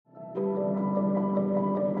I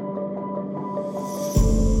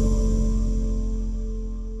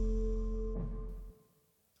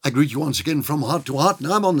greet you once again from heart to heart.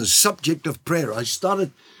 Now I'm on the subject of prayer. I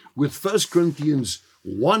started with 1 Corinthians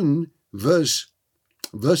 1 verses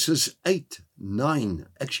 8, 9.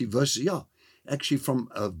 Actually from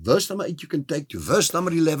verse number 8 you can take to verse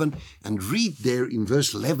number 11 and read there in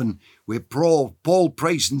verse 11 where Paul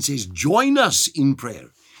prays and says, join us in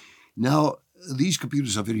prayer. Now, these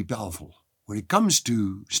computers are very powerful when it comes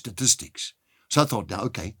to statistics. So I thought, now,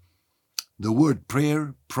 okay, the word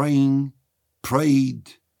prayer, praying,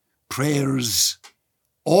 prayed, prayers,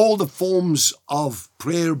 all the forms of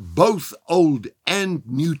prayer, both Old and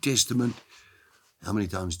New Testament, how many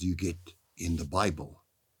times do you get in the Bible?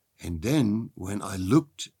 And then when I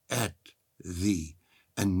looked at the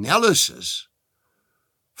analysis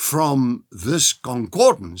from this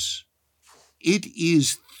concordance, it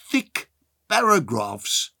is thick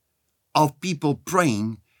paragraphs of people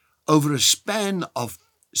praying over a span of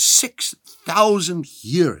 6,000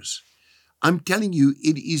 years. I'm telling you,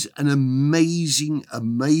 it is an amazing,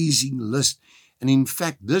 amazing list. And in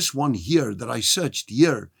fact, this one here that I searched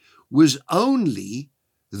here was only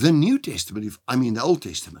the New Testament, the Old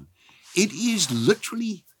Testament. It is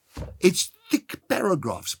literally, it's thick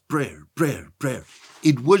paragraphs, prayer, prayer, prayer.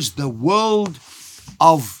 It was the world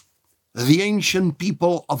of the ancient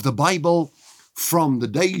people of the Bible from the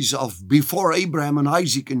days of before Abraham and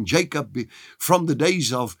Isaac and Jacob, from the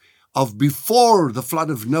days of before the flood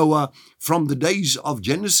of Noah, from the days of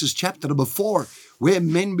Genesis chapter number 4, where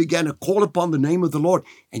men began to call upon the name of the Lord.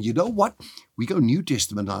 And you know what? We go New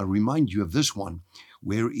Testament, I'll remind you of this one,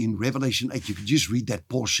 where in Revelation 8, you can just read that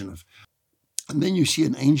portion of, and then you see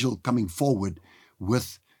an angel coming forward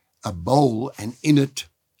with a bowl, and in it,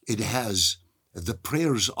 it has the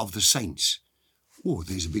prayers of the saints. Oh,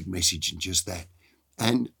 there's a big message in just that.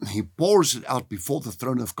 And he pours it out before the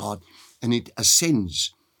throne of God, and it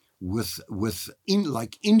ascends with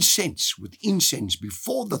incense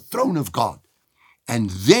before the throne of God.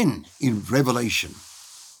 And then in Revelation,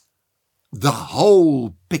 the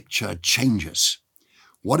whole picture changes.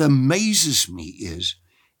 What amazes me is,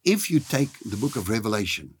 if you take the book of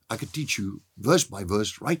Revelation, I could teach you verse by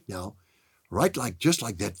verse right now, just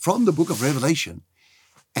like that, from the book of Revelation,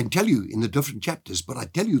 and tell you in the different chapters. But I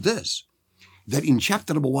tell you this, that in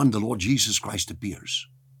chapter number 1, the Lord Jesus Christ appears.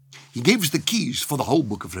 He gives the keys for the whole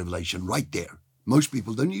book of Revelation right there. Most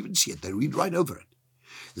people don't even see it. They read right over it.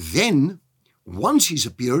 Then, once he's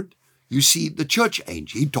appeared, you see the church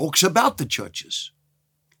age. He talks about the churches.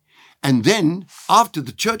 And then, after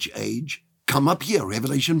the church age, come up here,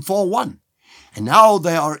 Revelation 4:1. And now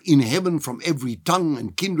they are in heaven from every tongue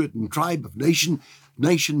and kindred and tribe of nation.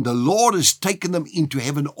 The Lord has taken them into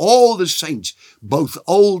heaven, all the saints, both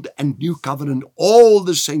old and new covenant, all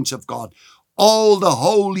the saints of God, all the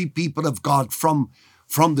holy people of God from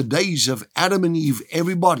the days of Adam and Eve,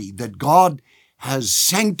 everybody that God has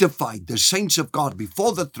sanctified, the saints of God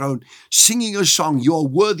before the throne, singing a song, you are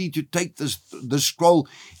worthy to take the scroll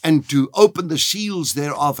and to open the seals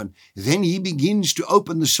thereof. And then he begins to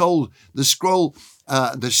open the scroll,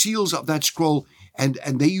 the seals of that scroll. And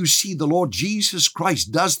there you see the Lord Jesus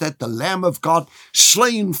Christ does that, the Lamb of God,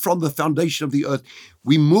 slain from the foundation of the earth.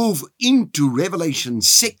 We move into Revelation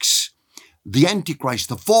 6, the Antichrist,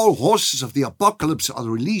 the 4 horses of the apocalypse are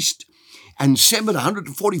released, and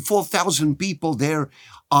 744,000 people there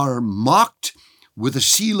are marked with the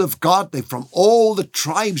seal of God. They're from all the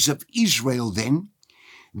tribes of Israel then,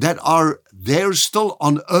 that are there still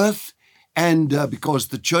on earth. And because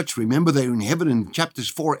the church, remember, they're in heaven in chapters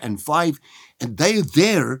 4 and 5, and they're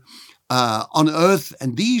there on earth.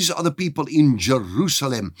 And these are the people in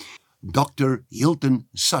Jerusalem. Dr. Hilton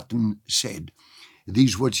Sutton said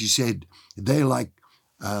these words. He said, they're like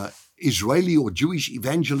Israeli or Jewish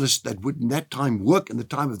evangelists that would in that time work in the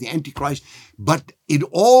time of the Antichrist, but it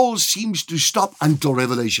all seems to stop until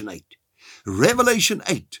Revelation 8. Revelation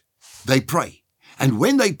 8, they pray. And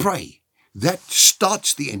when they pray, that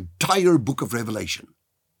starts the entire book of Revelation.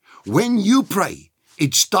 When you pray,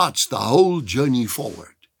 it starts the whole journey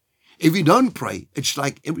forward. If you don't pray, it's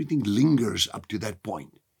like everything lingers up to that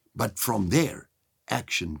point. But from there,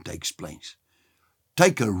 action takes place.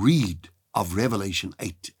 Take a read of Revelation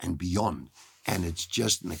 8 and beyond, and it's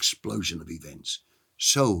just an explosion of events.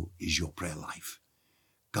 So is your prayer life.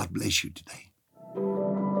 God bless you today.